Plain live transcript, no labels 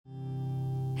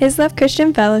His Love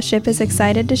Christian Fellowship is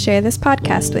excited to share this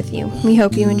podcast with you. We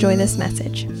hope you enjoy this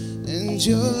message. And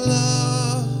your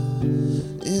love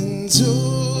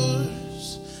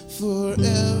endures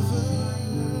forever.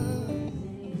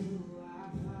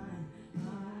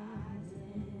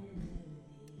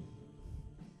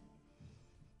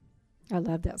 I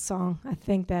love that song. I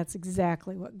think that's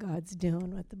exactly what God's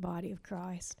doing with the body of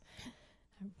Christ.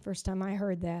 First time I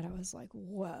heard that, I was like,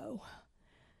 whoa.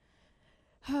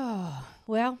 Oh,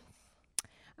 well,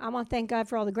 I want to thank God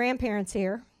for all the grandparents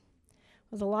here.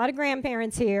 There's a lot of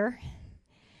grandparents here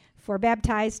for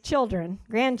baptized children,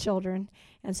 grandchildren.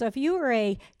 And so if you are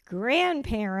a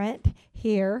grandparent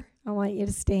here, I want you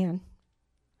to stand.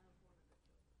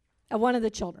 One of the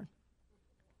children.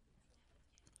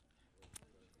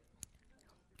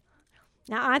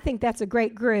 Now, I think that's a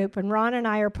great group, and Ron and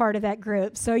I are part of that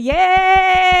group. So,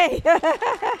 yay!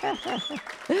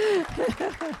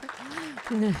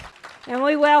 And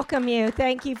we welcome you.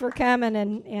 Thank you for coming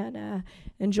and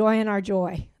enjoying our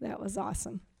joy. That was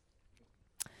awesome.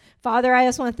 Father, I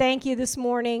just want to thank you this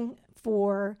morning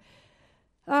for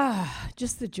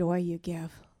just the joy you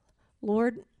give.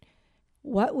 Lord,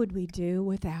 what would we do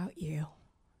without you?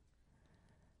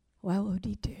 What would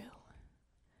we do?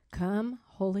 Come,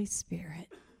 Holy Spirit.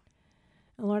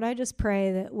 And Lord, I just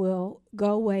pray that we'll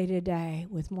go away today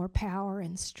with more power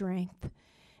and strength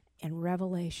and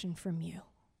revelation from you.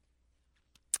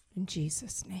 In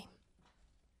Jesus' name.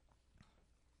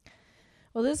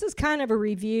 Well, this is kind of a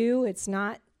review. It's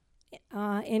not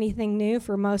anything new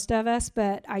for most of us,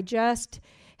 but I just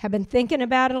have been thinking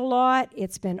about it a lot.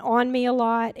 It's been on me a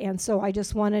lot, and so I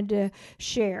just wanted to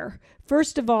share.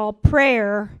 First of all,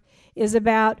 prayer is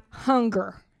about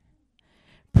hunger.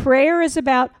 Prayer is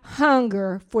about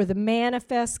hunger for the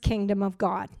manifest kingdom of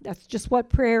God. That's just what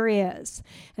prayer is.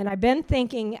 And I've been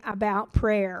thinking about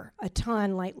prayer a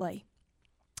ton lately.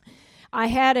 I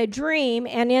had a dream,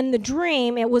 and in the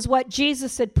dream, it was what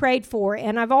Jesus had prayed for.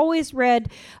 And I've always read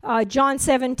John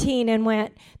 17 and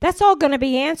went, that's all going to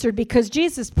be answered because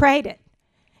Jesus prayed it.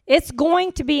 It's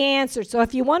going to be answered. So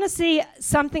if you want to see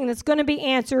something that's going to be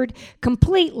answered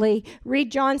completely,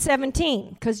 read John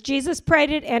 17, because Jesus prayed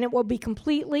it and it will be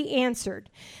completely answered.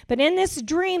 But in this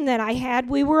dream that I had,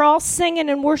 we were all singing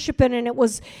and worshiping, and it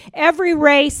was every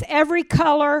race, every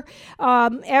color,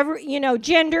 every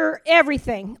gender,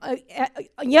 everything,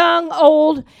 young,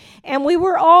 old, and we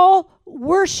were all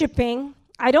worshiping.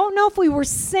 I don't know if we were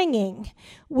singing.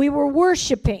 We were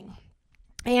worshiping.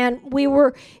 And we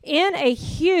were in a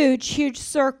huge, huge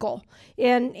circle.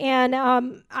 And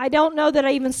I don't know that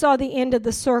I even saw the end of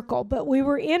the circle, but we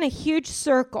were in a huge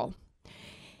circle.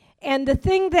 And the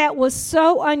thing that was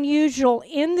so unusual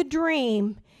in the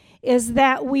dream is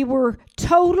that we were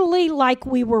totally like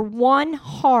we were one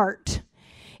heart.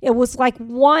 It was like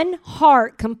one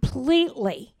heart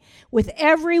completely. With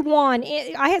everyone,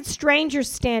 I had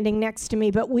strangers standing next to me,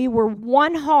 but we were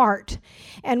one heart,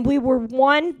 and we were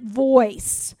one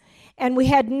voice, and we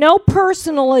had no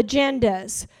personal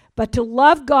agendas, but to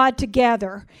love God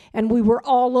together, and we were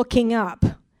all looking up.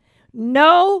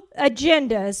 No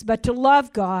agendas, but to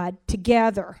love God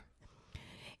together.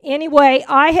 Anyway,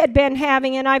 I had been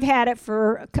having, and I've had it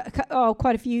for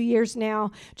quite a few years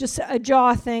now, just a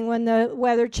jaw thing when the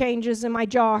weather changes and my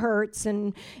jaw hurts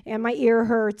and my ear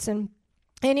hurts. And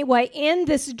anyway, in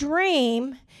this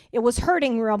dream, it was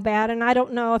hurting real bad, and I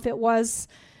don't know if it was,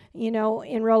 in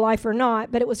real life or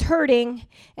not, but it was hurting,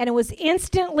 and it was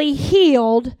instantly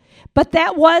healed, but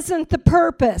that wasn't the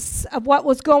purpose of what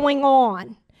was going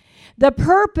on. The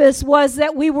purpose was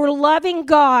that we were loving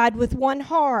God with one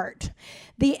heart.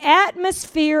 The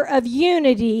atmosphere of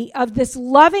unity of this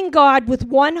loving God with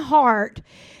one heart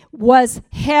was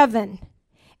heaven.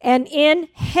 And in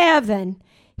heaven,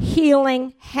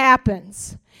 healing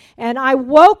happens. And I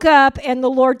woke up and the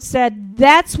Lord said,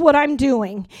 that's what I'm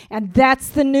doing. And that's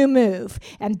the new move.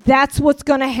 And that's what's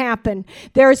going to happen.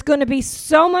 There's going to be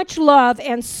so much love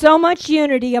and so much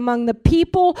unity among the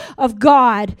people of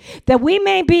God that we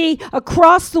may be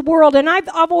across the world. And I've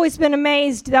always been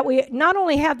amazed that we not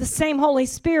only have the same Holy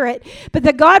Spirit, but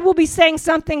that God will be saying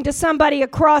something to somebody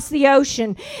across the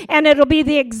ocean. And it'll be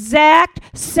the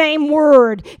exact same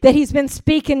word that he's been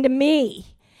speaking to me.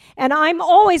 And I'm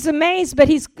always amazed, but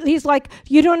he's like,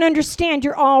 you don't understand,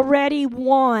 you're already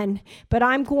one. But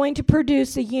I'm going to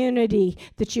produce a unity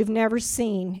that you've never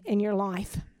seen in your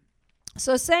life.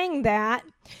 So saying that,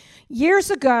 years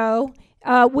ago,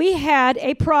 we had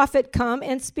a prophet come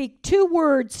and speak 2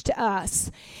 words to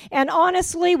us. And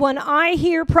honestly, when I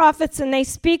hear prophets and they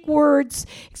speak words,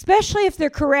 especially if they're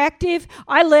corrective,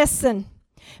 I listen.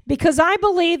 Because I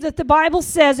believe that the Bible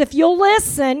says if you'll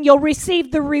listen, you'll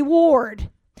receive the reward.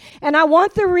 And I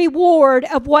want the reward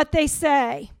of what they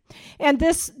say. And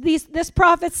this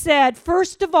prophet said,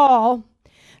 first of all,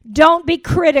 don't be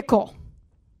critical.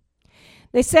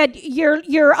 They said,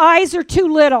 your eyes are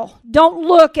too little. Don't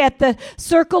look at the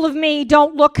circle of me.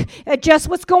 Don't look at just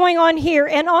what's going on here.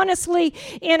 And honestly,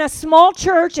 in a small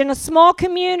church, in a small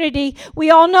community,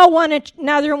 we all know one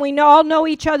another and we all know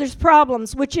each other's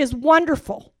problems, which is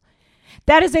wonderful.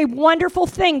 That is a wonderful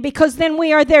thing because then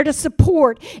we are there to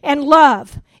support and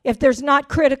love if there's not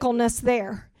criticalness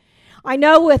there. I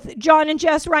know with John and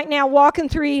Jess right now walking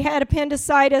through, he had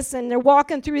appendicitis and they're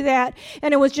walking through that,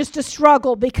 and it was just a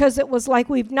struggle because it was like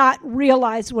we've not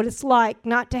realized what it's like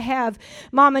not to have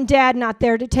mom and dad not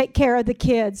there to take care of the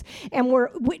kids, and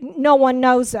no one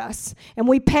knows us, and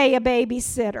we pay a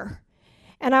babysitter.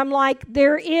 And I'm like,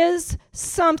 there is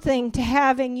something to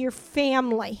having your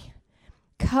family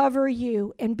cover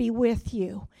you and be with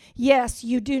you. Yes,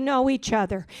 you do know each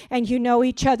other, and you know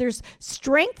each other's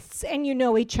strengths, and you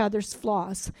know each other's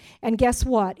flaws. And guess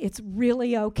what? It's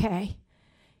really okay.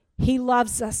 He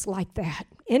loves us like that.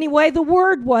 Anyway, the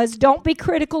word was, don't be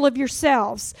critical of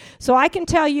yourselves. So I can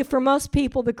tell you for most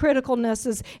people, the criticalness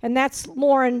is, and that's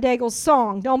Lauren Daigle's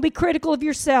song, don't be critical of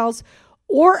yourselves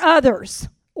or others.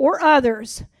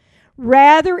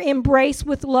 Rather embrace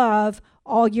with love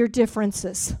all your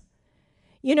differences.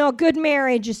 You know, a good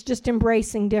marriage is just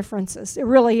embracing differences. It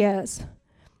really is.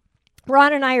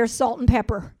 Ron and I are salt and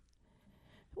pepper.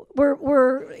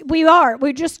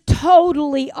 We're just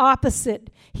totally opposite.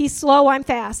 He's slow, I'm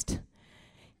fast.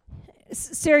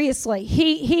 Seriously,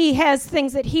 he has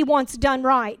things that he wants done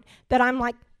right that I'm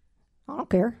like, I don't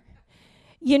care.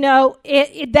 You know,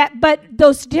 but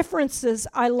those differences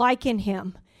I like in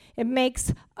him. It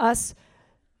makes us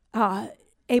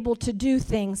able to do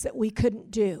things that we couldn't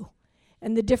do.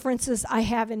 And the differences I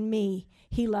have in me,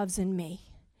 he loves in me.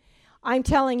 I'm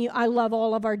telling you, I love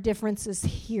all of our differences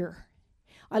here.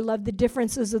 I love the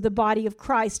differences of the body of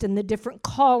Christ and the different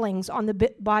callings on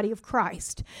the body of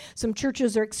Christ. Some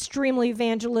churches are extremely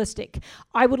evangelistic.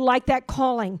 I would like that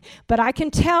calling, but I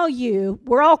can tell you,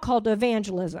 we're all called to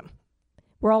evangelism.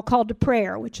 We're all called to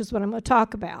prayer, which is what I'm going to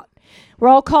talk about. We're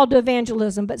all called to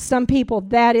evangelism, but some people,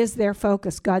 that is their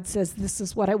focus. God says, this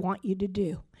is what I want you to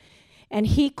do. And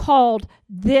he called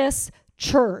this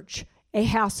church a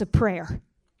house of prayer.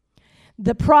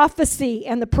 The prophecy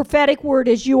and the prophetic word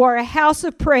is you are a house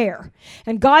of prayer.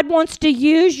 And God wants to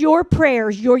use your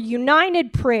prayers, your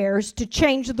united prayers, to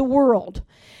change the world.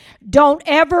 Don't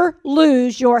ever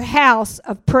lose your house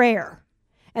of prayer.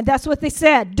 And that's what they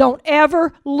said. Don't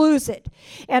ever lose it.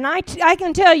 And I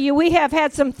can tell you, we have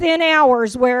had some thin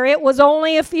hours where it was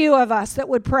only a few of us that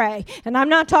would pray. And I'm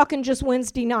not talking just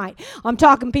Wednesday night. I'm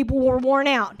talking people who were worn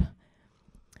out.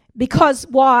 Because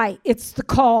why? It's the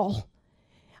call.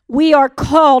 We are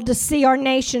called to see our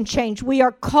nation change. We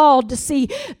are called to see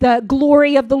the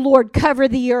glory of the Lord cover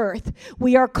the earth.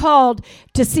 We are called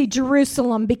to see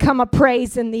Jerusalem become a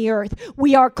praise in the earth.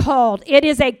 We are called. It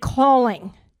is a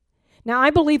calling. Now,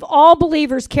 I believe all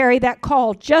believers carry that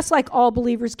call, just like all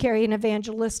believers carry an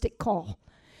evangelistic call.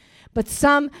 But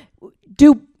some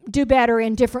do better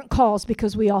in different calls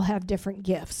because we all have different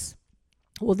gifts.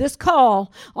 Well, this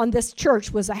call on this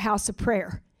church was a house of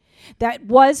prayer. That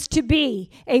was to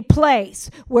be a place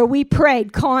where we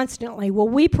prayed constantly. Well,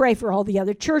 we pray for all the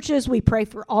other churches. We pray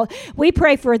for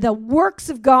the works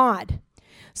of God.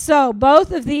 So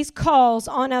both of these calls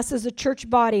on us as a church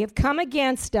body have come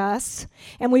against us,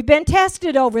 and we've been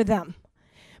tested over them.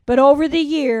 But over the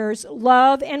years,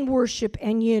 love and worship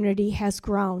and unity has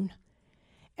grown,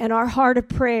 and our heart of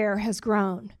prayer has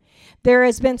grown. There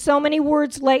has been so many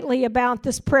words lately about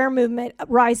this prayer movement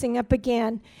rising up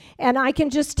again, and I can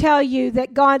just tell you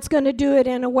that God's going to do it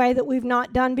in a way that we've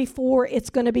not done before. It's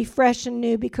going to be fresh and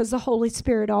new because the Holy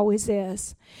Spirit always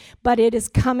is. But it is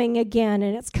coming again,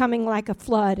 and it's coming like a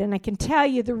flood. And I can tell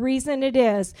you the reason it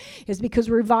is because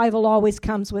revival always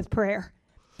comes with prayer.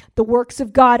 The works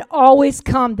of God always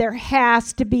come. There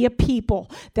has to be a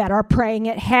people that are praying.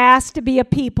 It has to be a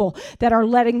people that are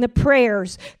letting the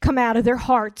prayers come out of their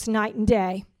hearts night and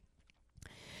day.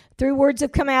 3 words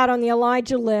have come out on the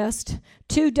Elijah list,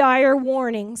 2 dire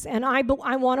warnings, and I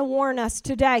want to warn us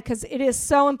today because it is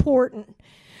so important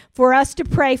for us to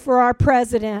pray for our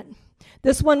president.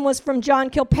 This one was from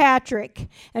John Kilpatrick,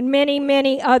 and many,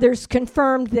 many others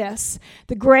confirmed this,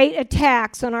 the great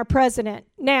attacks on our president.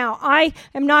 Now, I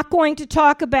am not going to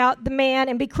talk about the man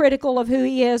and be critical of who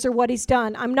he is or what he's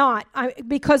done. I'm not,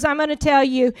 because I'm going to tell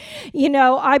you,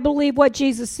 I believe what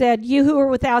Jesus said, you who are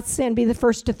without sin, be the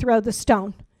first to throw the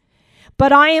stone.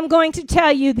 But I am going to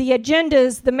tell you the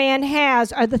agendas the man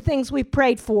has are the things we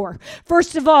prayed for.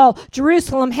 First of all,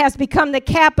 Jerusalem has become the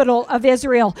capital of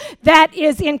Israel. That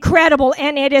is incredible,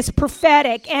 and it is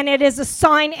prophetic, and it is a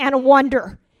sign and a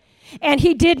wonder. And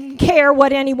he didn't care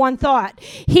what anyone thought.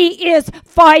 He is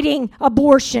fighting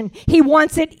abortion. He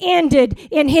wants it ended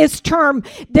in his term.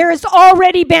 There has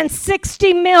already been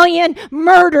 60 million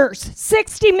murders.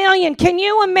 60 million. Can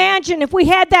you imagine if we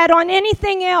had that on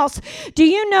anything else? Do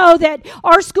you know that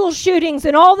our school shootings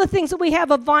and all the things that we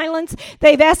have of violence,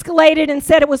 they've escalated and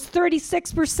said it was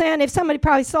 36%. If somebody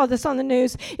probably saw this on the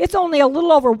news, it's only a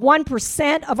little over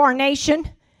 1% of our nation.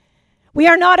 We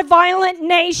are not a violent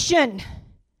nation.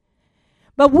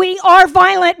 But we are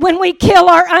violent when we kill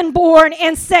our unborn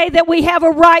and say that we have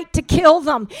a right to kill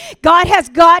them. God has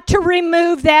got to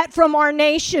remove that from our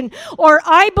nation. Or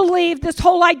I believe this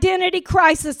whole identity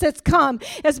crisis that's come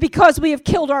is because we have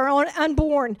killed our own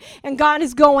unborn. And God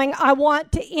is going, I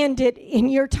want to end it in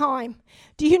your time.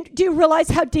 Do you realize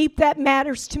how deep that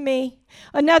matters to me?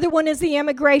 Another one is the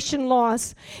immigration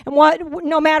laws. And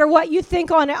no matter what you think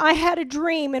on it, I had a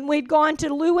dream, and we'd gone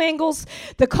to Lou Engel's,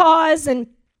 the cause, and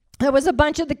there was a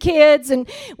bunch of the kids, and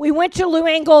we went to Lou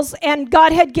Engel's, and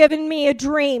God had given me a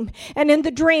dream. And in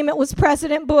the dream, it was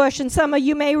President Bush, and some of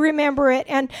you may remember it.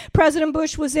 And President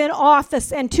Bush was in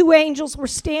office, and two angels were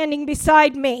standing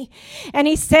beside me. And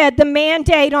he said, the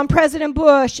mandate on President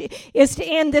Bush is to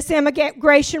end this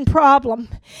immigration problem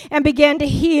and begin to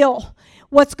heal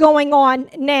what's going on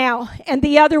now. And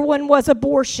the other one was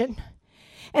abortion.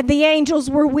 And the angels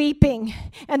were weeping,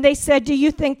 and they said, do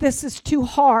you think this is too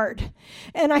hard?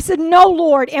 And I said, no,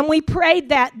 Lord. And we prayed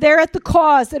that there at the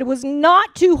cause, that it was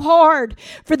not too hard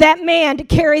for that man to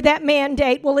carry that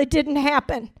mandate. Well, it didn't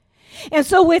happen. And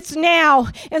so it's now.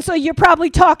 And so you're probably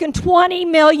talking 20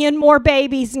 million more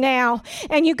babies now.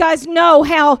 And you guys know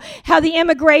how the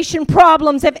immigration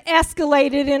problems have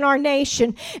escalated in our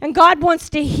nation. And God wants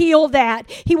to heal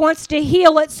that. He wants to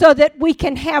heal it so that we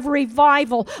can have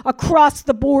revival across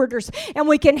the borders. And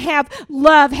we can have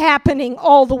love happening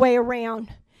all the way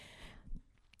around.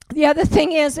 The other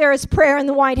thing is there is prayer in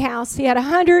the White House. He had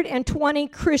 120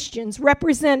 Christians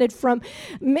represented from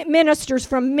ministers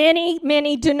from many,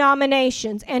 many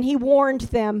denominations, and he warned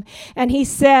them. And he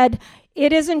said,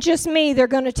 it isn't just me they're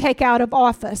going to take out of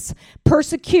office.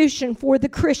 Persecution for the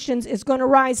Christians is going to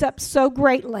rise up so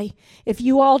greatly if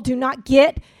you all do not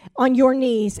get on your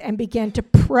knees and begin to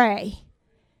pray.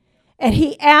 And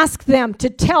he asked them to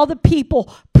tell the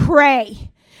people, pray.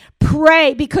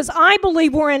 Pray, because I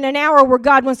believe we're in an hour where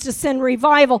God wants to send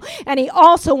revival, and he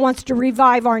also wants to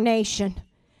revive our nation.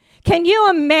 Can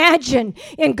you imagine?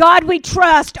 In God we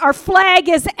trust, our flag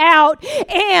is out,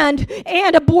 and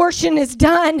abortion is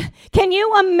done. Can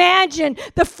you imagine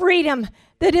the freedom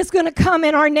that is going to come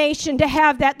in our nation to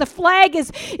have that? The flag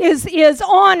is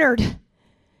honored.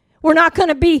 We're not going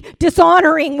to be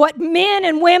dishonoring what men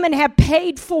and women have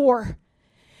paid for.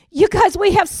 You guys,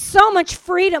 we have so much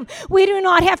freedom. We do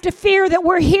not have to fear that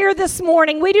we're here this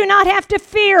morning. We do not have to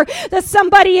fear that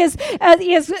somebody is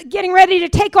getting ready to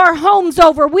take our homes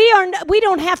over. We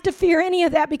don't have to fear any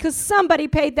of that because somebody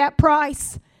paid that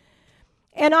price.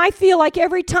 And I feel like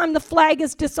every time the flag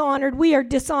is dishonored, we are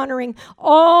dishonoring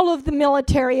all of the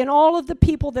military and all of the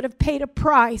people that have paid a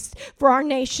price for our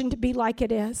nation to be like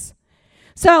it is.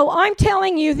 So I'm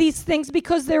telling you these things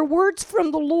because they're words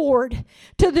from the Lord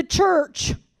to the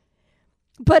church.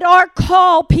 But our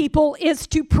call, people, is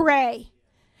to pray.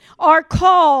 Our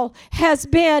call has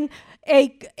been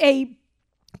a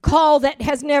call that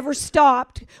has never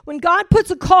stopped. When God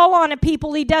puts a call on a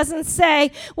people, he doesn't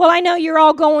say, well, I know you're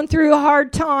all going through a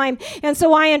hard time, and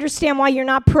so I understand why you're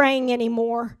not praying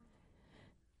anymore.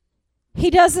 He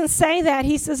doesn't say that.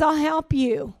 He says, I'll help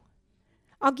you.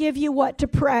 I'll give you what to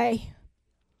pray.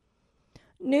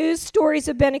 News stories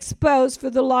have been exposed for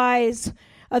the lies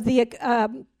of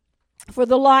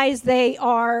they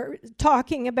are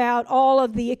talking about. All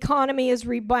of the economy is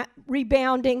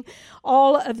rebounding.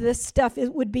 All of this stuff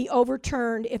would be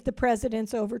overturned if the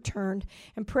president's overturned.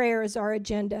 And prayer is our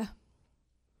agenda.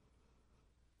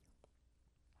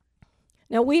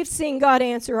 Now, we've seen God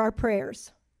answer our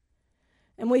prayers.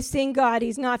 And we've seen God,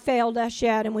 he's not failed us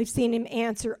yet. And we've seen him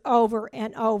answer over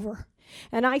and over.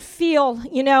 And I feel,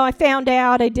 I found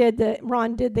out,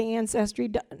 Ron did the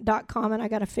Ancestry.com, and I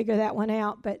got to figure that one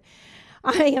out. But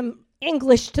I am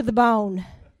English to the bone.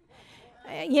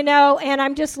 And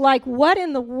I'm just like, what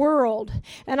in the world?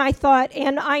 And I thought,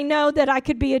 and I know that I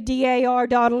could be a DAR,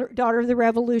 daughter of the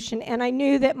Revolution, and I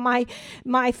knew that my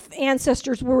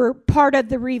ancestors were part of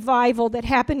the revival that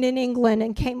happened in England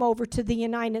and came over to the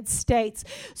United States.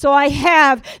 So I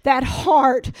have that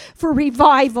heart for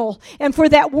revival and for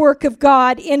that work of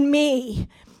God in me.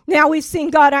 Now we've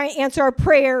seen God answer our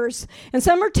prayers, and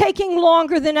some are taking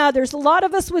longer than others. A lot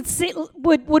of us would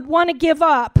want to give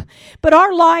up, but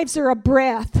our lives are a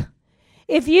breath.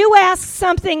 If you ask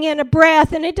something in a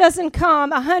breath and it doesn't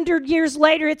come 100 years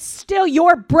later, it's still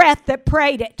your breath that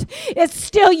prayed it. It's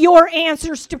still your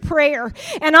answers to prayer.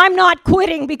 And I'm not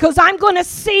quitting because I'm going to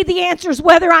see the answers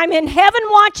whether I'm in heaven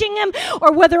watching them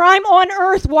or whether I'm on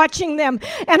earth watching them.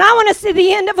 And I want to see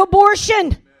the end of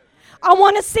abortion. I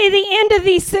want to see the end of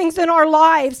these things in our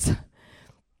lives.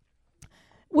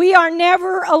 We are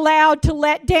never allowed to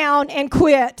let down and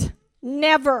quit.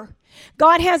 Never.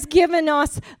 God has given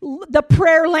us the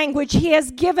prayer language. He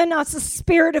has given us a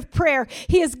spirit of prayer.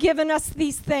 He has given us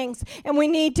these things, and we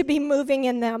need to be moving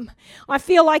in them. I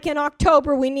feel like in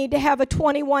October we need to have a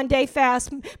 21-day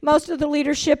fast. Most of the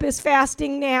leadership is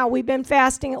fasting now. We've been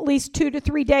fasting at least 2 to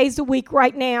 3 days a week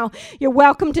right now. You're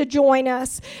welcome to join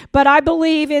us. But I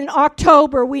believe in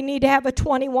October we need to have a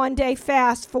 21-day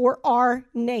fast for our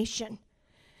nation.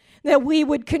 That we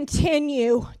would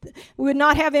continue, we would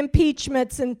not have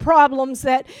impeachments and problems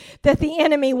that the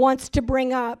enemy wants to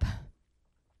bring up.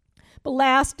 But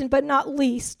last but not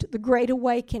least, the Great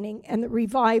Awakening and the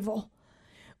revival.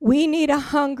 We need a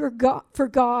hunger for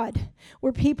God,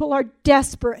 where people are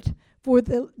desperate for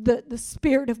the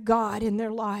Spirit of God in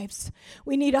their lives.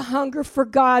 We need a hunger for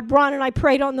God. Bron and I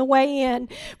prayed on the way in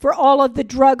for all of the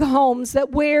drug homes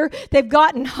that where they've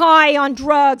gotten high on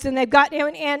drugs and they've got,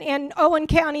 and Owen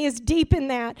County is deep in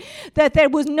that they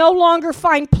would no longer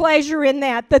find pleasure in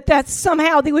that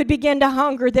somehow they would begin to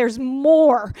hunger. There's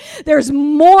more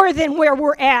than where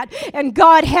we're at, and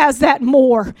God has that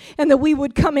more, and that we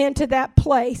would come into that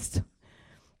place.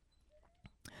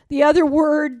 The other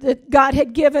word that God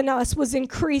had given us was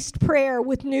increased prayer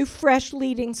with new, fresh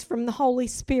leadings from the Holy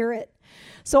Spirit.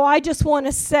 So I just want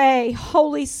to say,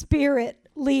 Holy Spirit,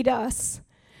 lead us.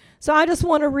 So I just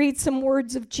want to read some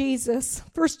words of Jesus.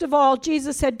 First of all,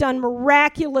 Jesus had done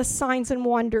miraculous signs and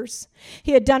wonders.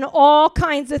 He had done all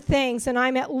kinds of things, and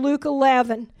I'm at Luke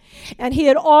 11. And he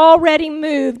had already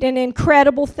moved in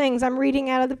incredible things. I'm reading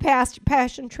out of the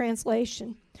Passion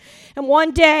Translation. And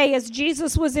one day, as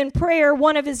Jesus was in prayer,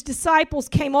 one of his disciples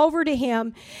came over to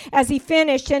him as he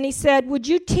finished, and he said, "Would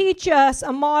you teach us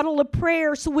a model of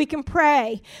prayer so we can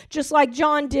pray, just like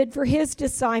John did for his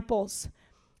disciples?"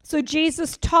 So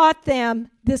Jesus taught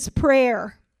them this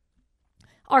prayer.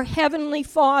 Our Heavenly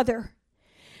Father,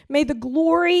 may the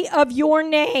glory of your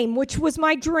name, which was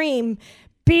my dream,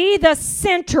 be the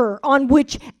center on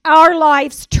which our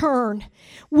lives turn.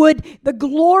 Would the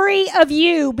glory of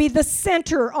you be the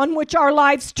center on which our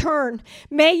lives turn?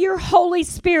 May your Holy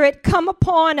Spirit come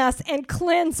upon us and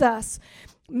cleanse us.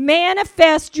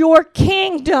 Manifest your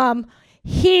kingdom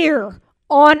here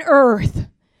on earth.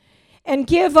 And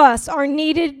give us our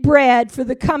needed bread for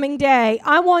the coming day.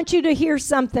 I want you to hear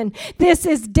something. This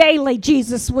is daily,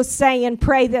 Jesus was saying.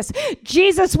 Pray this.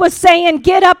 Jesus was saying,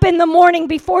 get up in the morning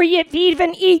before you've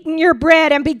even eaten your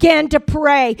bread and begin to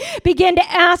pray. Begin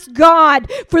to ask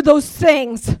God for those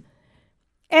things.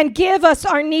 And give us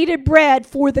our needed bread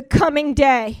for the coming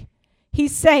day.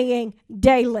 He's saying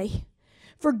daily.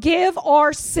 Forgive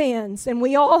our sins, and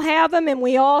we all have them, and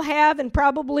we all have and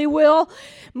probably will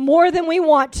more than we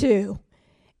want to.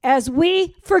 As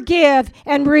we forgive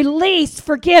and release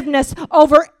forgiveness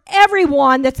over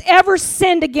everyone that's ever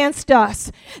sinned against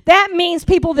us. That means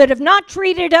people that have not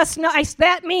treated us nice.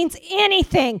 That means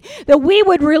anything that we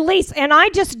would release. And I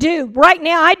just do. Right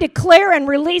now, I declare and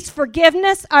release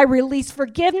forgiveness. I release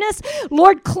forgiveness.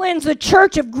 Lord, cleanse the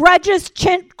church of grudges.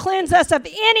 Cleanse us of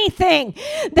anything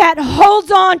that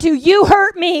holds on to you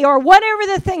hurt me or whatever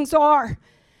the things are.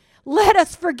 Let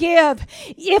us forgive.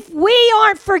 If we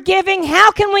aren't forgiving,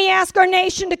 how can we ask our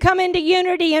nation to come into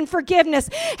unity and forgiveness?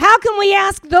 How can we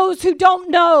ask those who don't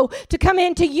know to come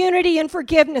into unity and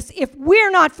forgiveness if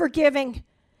we're not forgiving?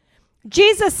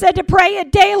 Jesus said to pray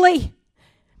it daily.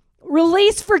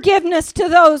 Release forgiveness to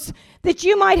those that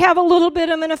you might have a little bit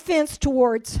of an offense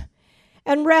towards,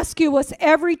 and rescue us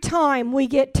every time we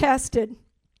get tested.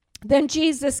 Then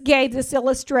Jesus gave this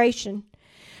illustration.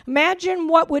 Imagine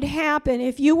what would happen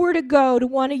if you were to go to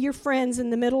one of your friends in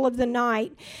the middle of the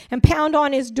night and pound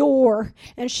on his door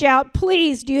and shout,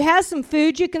 "Please, do you have some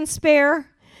food you can spare?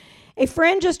 A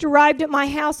friend just arrived at my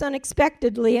house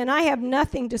unexpectedly, and I have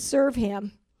nothing to serve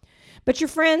him." But your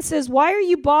friend says, why are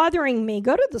you bothering me?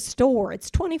 Go to the store. It's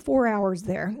 24 hours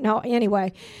there. No,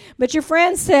 anyway. But your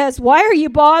friend says, why are you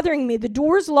bothering me? The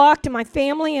door's locked and my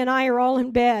family and I are all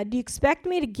in bed. Do you expect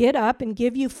me to get up and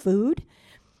give you food?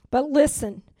 But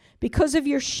listen, because of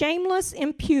your shameless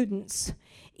impudence,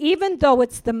 even though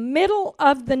it's the middle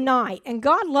of the night, and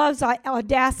God loves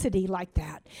audacity like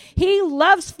that. He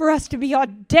loves for us to be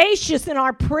audacious in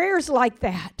our prayers like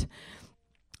that.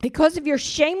 Because of your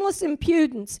shameless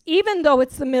impudence, even though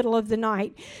it's the middle of the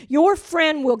night, your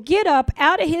friend will get up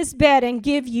out of his bed and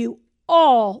give you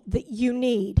all that you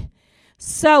need.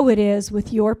 So it is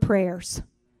with your prayers.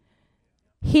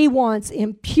 He wants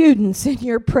impudence in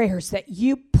your prayers, that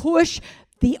you push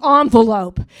the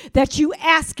envelope, that you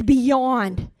ask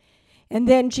beyond. And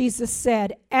then Jesus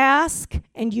said, ask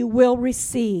and you will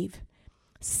receive.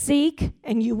 Seek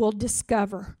and you will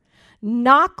discover.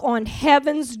 Knock on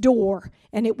heaven's door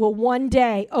and it will one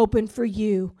day open for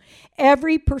you.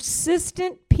 Every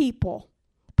persistent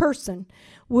person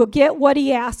will get what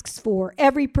he asks for.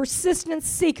 Every persistent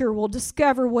seeker will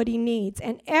discover what he needs.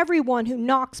 And everyone who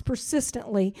knocks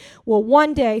persistently will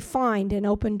one day find an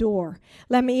open door.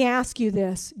 Let me ask you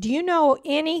this. Do you know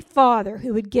any father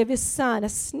who would give his son a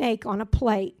snake on a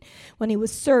plate when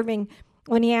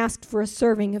he asked for a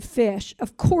serving of fish?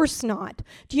 Of course not.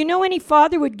 Do you know any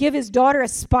father would give his daughter a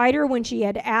spider when she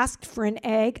had asked for an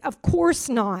egg? Of course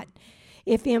not.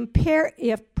 If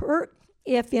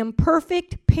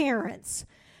imperfect parents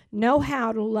know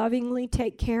how to lovingly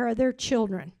take care of their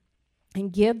children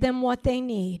and give them what they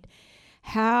need,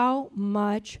 how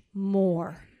much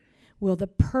more will the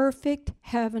perfect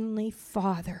heavenly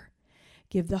Father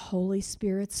give the Holy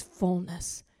Spirit's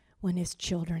fullness when his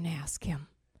children ask him?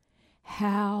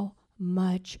 How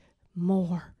much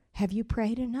more? Have you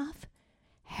prayed enough?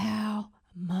 How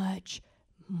much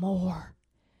more?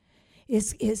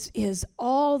 Is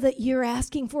all that you're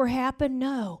asking for happen?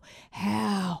 No.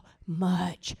 How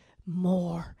much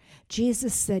more?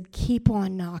 Jesus said, keep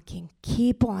on knocking,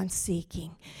 keep on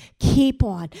seeking, keep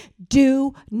on.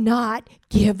 Do not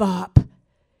give up.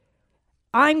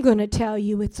 I'm going to tell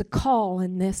you it's a call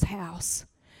in this house.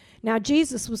 Now,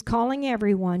 Jesus was calling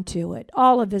everyone to it,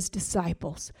 all of his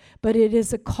disciples, but it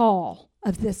is a call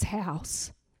of this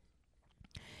house.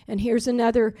 And here's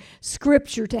another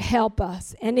scripture to help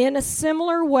us. And in a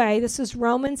similar way, this is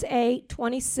Romans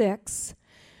 8:26.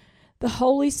 The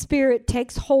Holy Spirit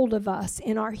takes hold of us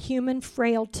in our human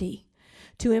frailty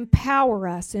to empower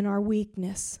us in our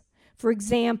weakness. For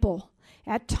example,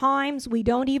 at times we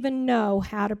don't even know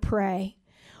how to pray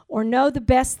or know the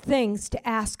best things to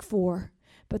ask for.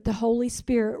 But the Holy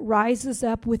Spirit rises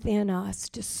up within us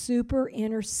to super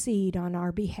intercede on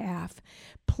our behalf,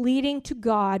 pleading to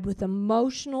God with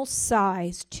emotional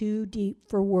sighs too deep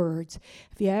for words.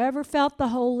 Have you ever felt the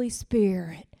Holy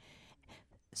Spirit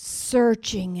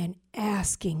searching and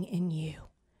asking in you?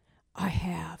 I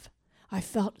have. I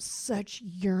felt such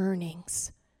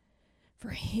yearnings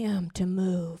for him to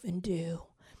move and do.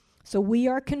 So we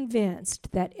are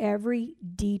convinced that every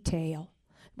detail,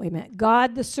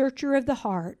 God, the searcher of the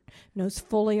heart, knows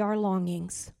fully our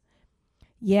longings.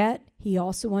 Yet, he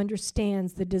also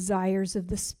understands the desires of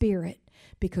the Spirit,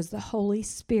 because the Holy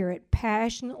Spirit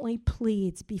passionately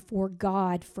pleads before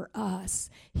God for us,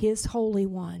 his holy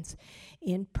ones,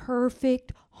 in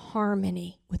perfect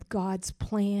harmony with God's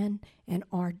plan and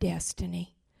our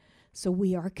destiny. So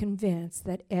we are convinced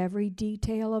that every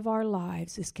detail of our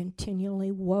lives is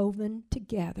continually woven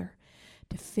together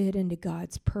to fit into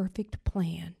God's perfect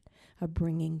plan of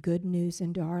bringing good news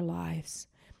into our lives.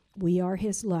 We are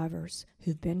his lovers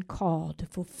who've been called to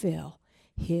fulfill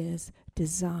his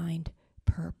designed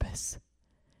purpose.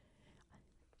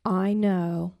 I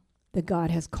know that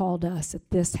God has called us at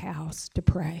this house to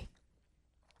pray.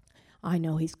 I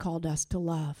know he's called us to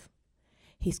love.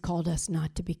 He's called us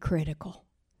not to be critical.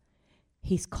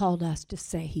 He's called us to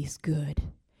say he's good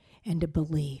and to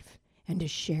believe and to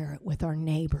share it with our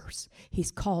neighbors.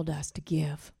 He's called us to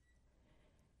give.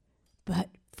 But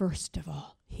first of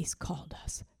all, he's called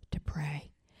us to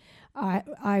pray.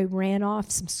 I ran off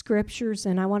some scriptures,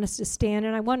 and I want us to stand,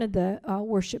 and I wanted the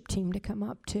worship team to come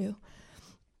up too,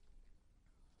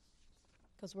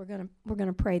 because we're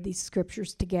gonna pray these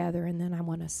scriptures together, and then I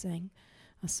want to sing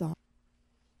a song.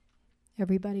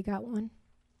 Everybody got one?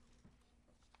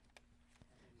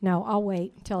 No, I'll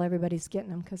wait until everybody's getting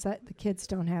them, because the kids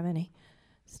don't have any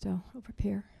still over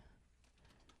here.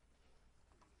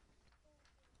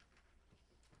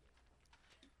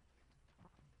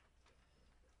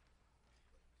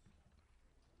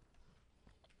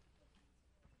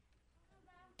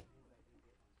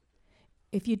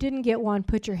 If you didn't get one,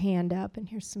 put your hand up, and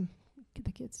here's some.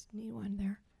 The kids need one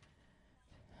there.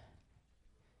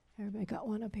 Everybody got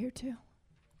one up here too?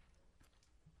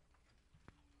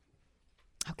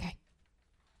 Okay.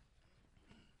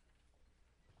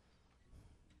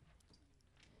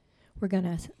 We're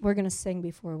gonna sing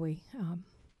before we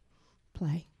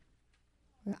play.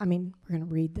 We're gonna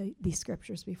read these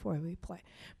scriptures before we play.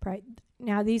 Pray.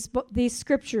 Now these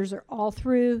scriptures are all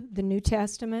through the New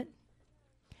Testament,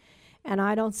 and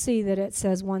I don't see that it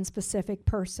says one specific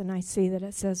person. I see that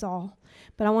it says all.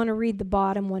 But I want to read the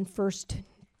bottom one first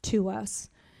to us.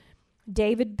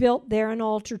 David built there an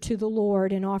altar to the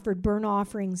Lord and offered burnt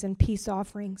offerings and peace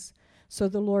offerings. So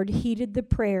the Lord heeded the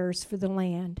prayers for the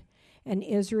land, and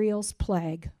Israel's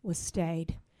plague was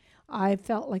stayed. I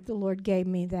felt like the Lord gave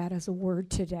me that as a word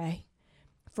today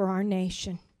for our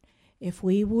nation. If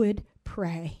we would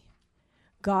pray,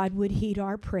 God would heed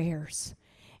our prayers,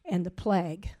 and the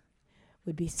plague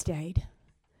would be stayed.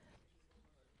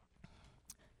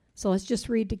 So let's just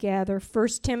read together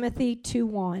 1 Timothy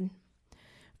 2:1.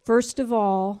 First of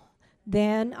all,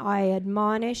 then I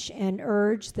admonish and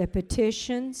urge that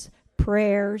petitions,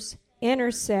 prayers,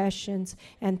 intercessions,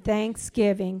 and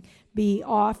thanksgiving be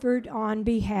offered on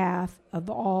behalf of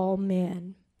all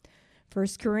men.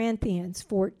 1 Corinthians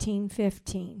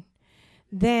 14:15.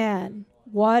 Then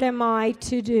what am I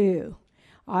to do?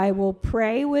 I will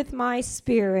pray with my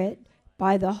spirit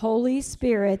by the Holy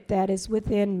Spirit that is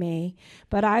within me,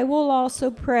 but I will also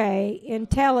pray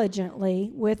intelligently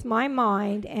with my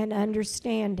mind and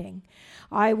understanding.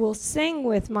 I will sing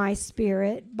with my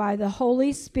spirit by the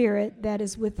Holy Spirit that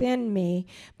is within me,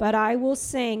 but I will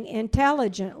sing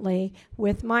intelligently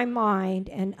with my mind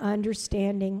and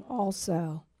understanding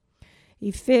also.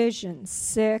 Ephesians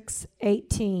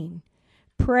 6:18.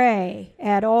 Pray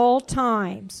at all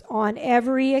times, on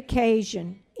every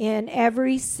occasion, in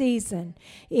every season,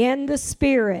 in the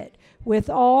Spirit, with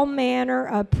all manner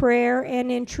of prayer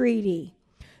and entreaty.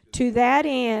 To that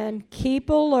end, keep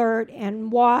alert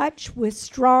and watch with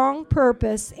strong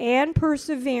purpose and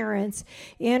perseverance,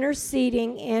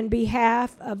 interceding in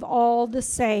behalf of all the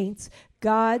saints,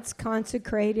 God's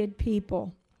consecrated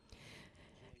people.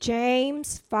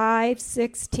 James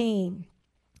 5:16.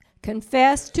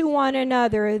 Confess to one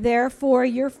another, therefore,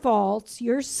 your faults,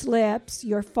 your slips,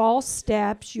 your false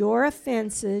steps, your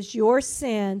offenses, your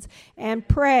sins, and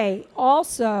pray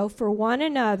also for one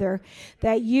another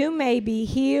that you may be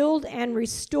healed and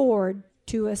restored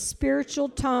to a spiritual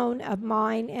tone of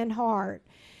mind and heart.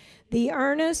 The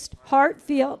earnest,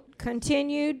 heartfelt,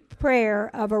 continued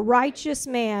prayer of a righteous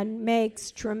man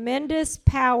makes tremendous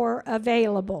power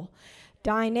available,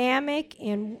 dynamic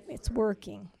in its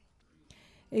working.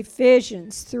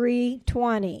 Ephesians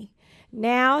 3:20.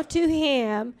 Now to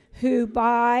him who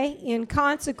in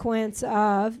consequence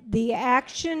of the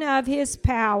action of his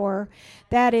power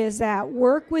that is at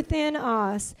work within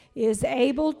us, is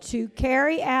able to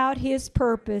carry out his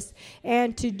purpose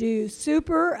and to do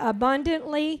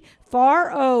superabundantly,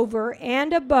 far over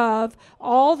and above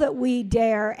all that we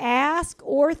dare ask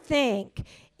or think,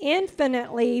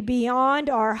 infinitely beyond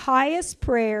our highest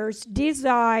prayers,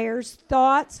 desires,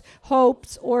 thoughts,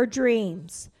 hopes, or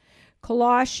dreams.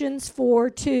 Colossians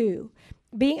 4:2.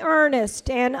 Be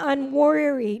earnest and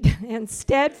unwearied and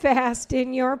steadfast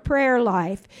in your prayer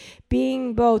life,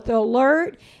 being both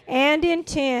alert and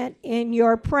intent in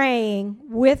your praying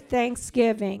with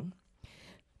thanksgiving.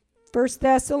 1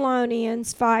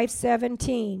 Thessalonians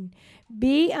 5:17.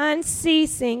 Be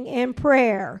unceasing in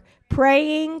prayer,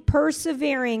 praying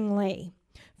perseveringly.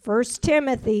 1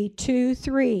 Timothy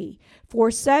 2:3. For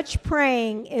such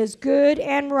praying is good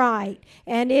and right,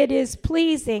 and it is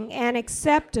pleasing and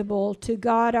acceptable to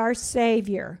God our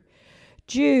Savior.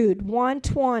 Jude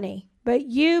 1:20. But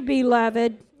you,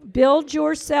 beloved, build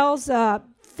yourselves up,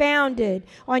 founded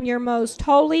on your most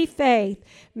holy faith.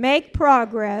 Make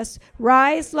progress,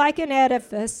 rise like an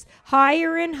edifice,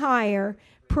 higher and higher,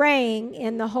 praying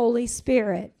in the Holy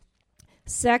Spirit.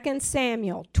 2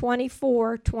 Samuel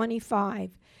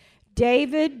 24:25.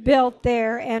 David built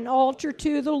there an altar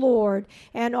to the Lord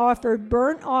and offered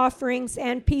burnt offerings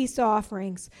and peace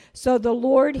offerings. So the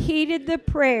Lord heeded the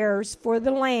prayers for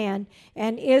the land,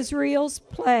 and Israel's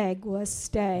plague was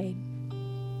stayed.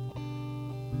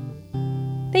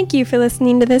 Thank you for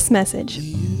listening to this message.